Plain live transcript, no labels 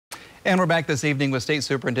And we're back this evening with State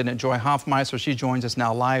Superintendent Joy Hofmeister. She joins us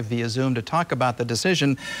now live via Zoom to talk about the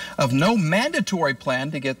decision of no mandatory plan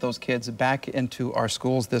to get those kids back into our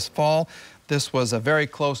schools this fall. This was a very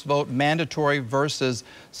close vote, mandatory versus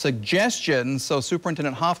suggestion. So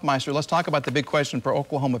Superintendent Hofmeister, let's talk about the big question for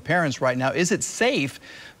Oklahoma parents right now. Is it safe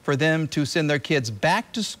for them to send their kids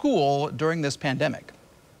back to school during this pandemic?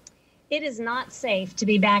 It is not safe to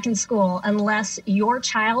be back in school unless your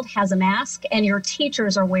child has a mask and your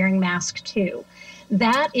teachers are wearing masks too.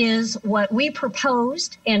 That is what we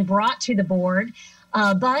proposed and brought to the board,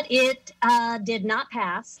 but it did not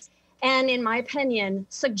pass. And in my opinion,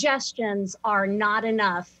 suggestions are not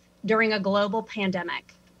enough during a global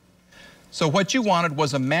pandemic. So what you wanted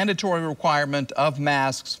was a mandatory requirement of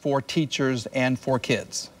masks for teachers and for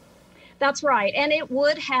kids. That's right. And it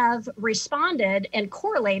would have responded and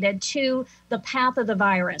correlated to the path of the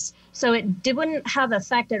virus. So it wouldn't have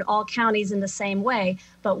affected all counties in the same way.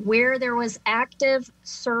 But where there was active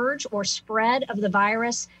surge or spread of the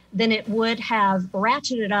virus, then it would have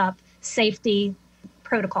ratcheted up safety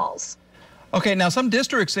protocols. Okay, now some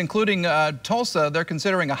districts, including Tulsa, they're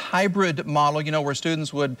considering a hybrid model, where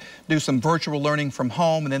students would do some virtual learning from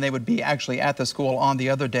home and then they would be actually at the school on the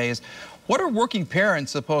other days. What are working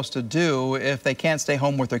parents supposed to do if they can't stay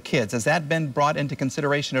home with their kids? Has that been brought into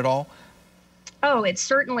consideration at all? Oh, it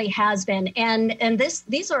certainly has been. And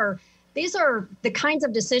these are the kinds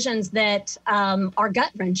of decisions that are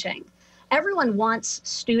gut-wrenching. Everyone wants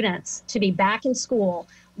students to be back in school,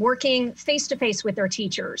 working face-to-face with their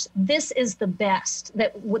teachers. This is the best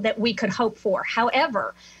that we could hope for.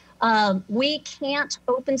 However, we can't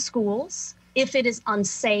open schools if it is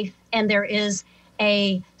unsafe and there is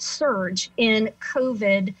a surge in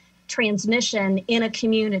COVID transmission in a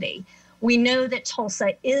community. We know that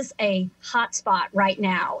Tulsa is a hotspot right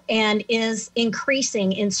now and is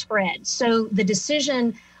increasing in spread. So the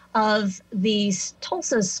decision of the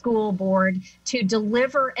Tulsa School Board to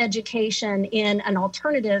deliver education in an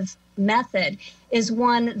alternative method is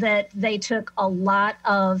one that they took a lot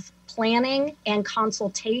of planning and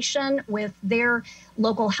consultation with their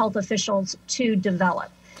local health officials to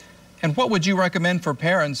develop. And what would you recommend for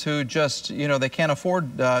parents who just, they can't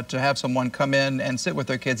afford to have someone come in and sit with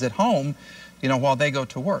their kids at home, while they go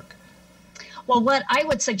to work? Well, what I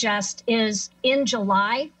would suggest is in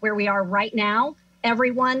July, where we are right now,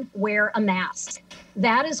 everyone wear a mask.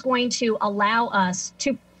 That is going to allow us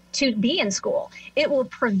to be in school. It will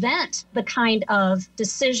prevent the kind of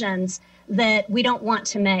decisions that we don't want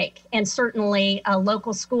to make. And certainly a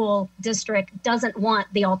local school district doesn't want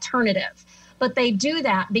the alternative. But they do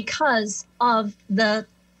that because of the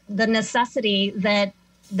necessity that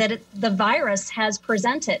the virus has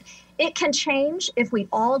presented. It can change if we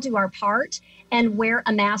all do our part and wear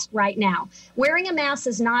a mask right now. Wearing a mask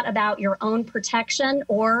is not about your own protection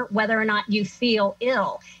or whether or not you feel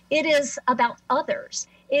ill. It is about others.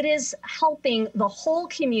 It is helping the whole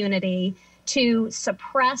community to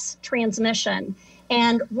suppress transmission.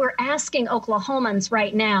 And we're asking Oklahomans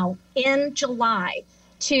right now in July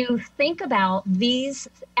to think about these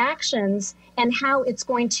actions and how it's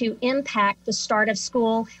going to impact the start of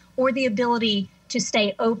school or the ability to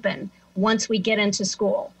stay open once we get into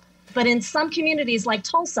school. But in some communities like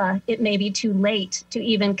Tulsa, it may be too late to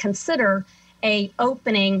even consider an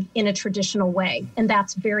opening in a traditional way, and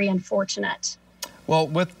that's very unfortunate. Well,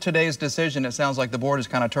 with today's decision, it sounds like the board is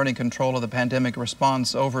kind of turning control of the pandemic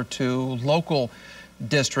response over to local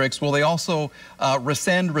districts. Will they also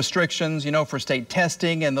rescind restrictions, for state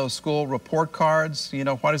testing and those school report cards?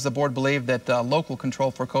 Why does the board believe that local control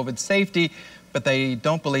for COVID safety, but they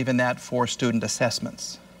don't believe in that for student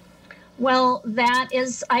assessments? Well, that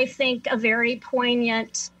is, I think, a very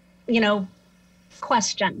poignant,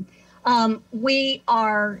 question. We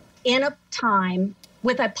are in a time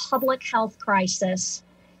with a public health crisis,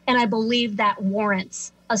 and I believe that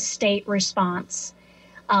warrants a state response.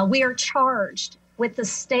 We are charged with the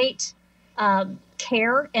state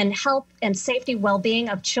care and health and safety well-being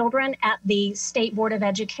of children at the State Board of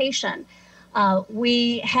Education.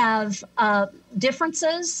 We have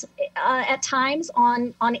differences at times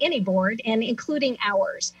on any board, and including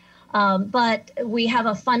ours. But we have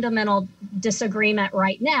a fundamental disagreement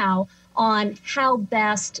right now on how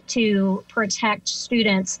best to protect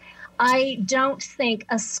students. I don't think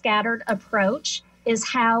a scattered approach is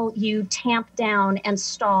how you tamp down and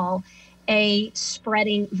stall a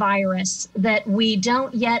spreading virus that we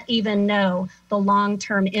don't yet even know the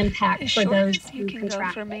long-term impact for those who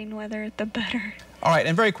contract it. Maine weather, the better. All right,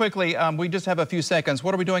 and very quickly, we just have a few seconds.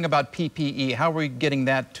 What are we doing about PPE? How are we getting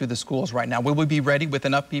that to the schools right now? Will we be ready with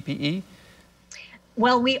enough PPE?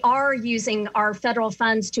 Well, we are using our federal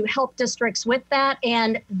funds to help districts with that,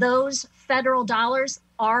 and those federal dollars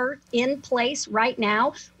are in place right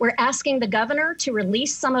now. We're asking the governor to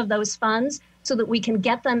release some of those funds so that we can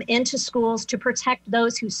get them into schools to protect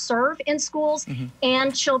those who serve in schools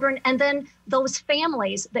and children, and then those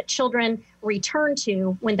families that children return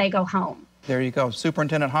to when they go home. There you go.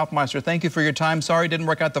 Superintendent Hofmeister, thank you for your time. Sorry it didn't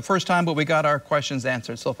work out the first time, but we got our questions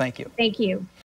answered, so thank you. Thank you.